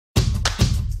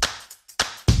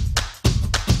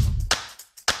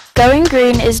Going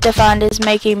green is defined as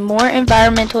making more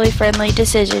environmentally friendly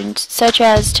decisions, such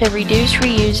as to reduce,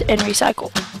 reuse, and recycle.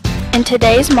 In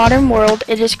today's modern world,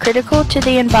 it is critical to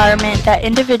the environment that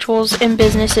individuals and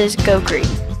businesses go green.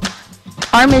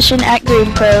 Our mission at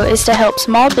GreenPro is to help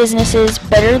small businesses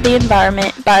better the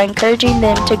environment by encouraging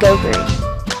them to go green.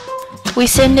 We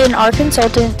send in our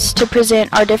consultants to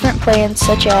present our different plans,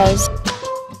 such as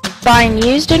buying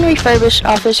used and refurbished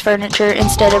office furniture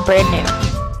instead of brand new,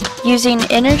 using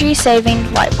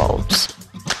energy-saving light bulbs,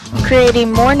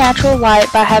 creating more natural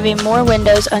light by having more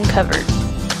windows uncovered,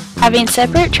 having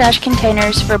separate trash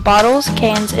containers for bottles,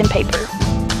 cans, and paper,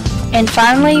 and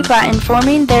finally by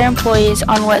informing their employees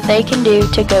on what they can do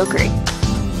to go green.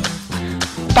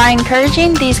 By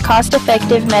encouraging these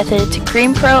cost-effective methods,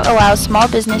 GreenPro allows small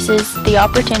businesses the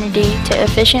opportunity to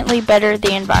efficiently better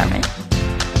the environment.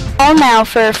 Call now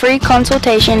for a free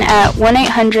consultation at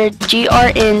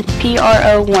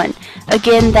 1-800-GRN-PRO1.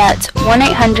 Again, that's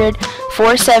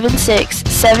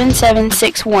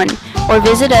 1-800-476-7761, or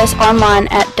visit us online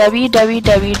at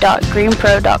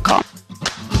www.greenpro.com.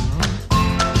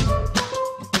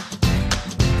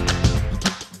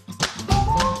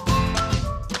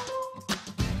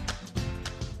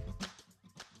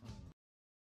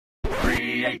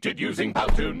 Created using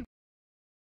Powtoon.